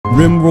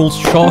Rimworld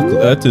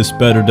Chocolate is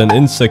better than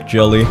insect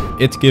jelly.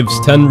 It gives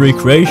 10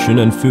 recreation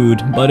and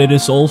food, but it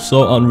is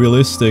also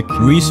unrealistic.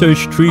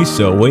 Research tree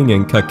sowing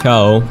and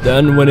cacao.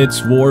 Then when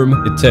it's warm,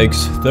 it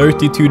takes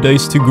 32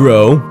 days to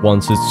grow.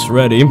 Once it's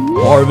ready,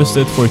 harvest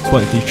it for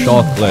 20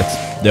 chocolate.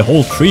 The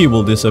whole tree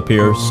will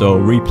disappear, so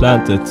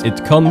replant it.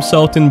 It comes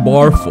out in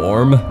bar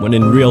form, when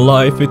in real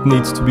life it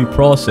needs to be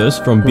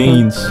processed from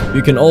beans.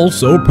 You can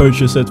also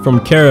purchase it from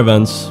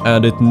caravans,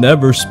 and it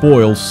never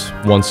spoils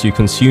once you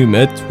consume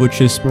it, which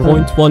is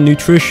 0.1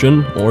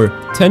 nutrition, or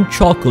 10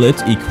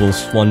 chocolate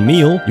equals 1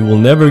 meal. You will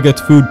never get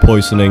food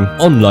poisoning,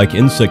 unlike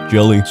insect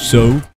jelly. So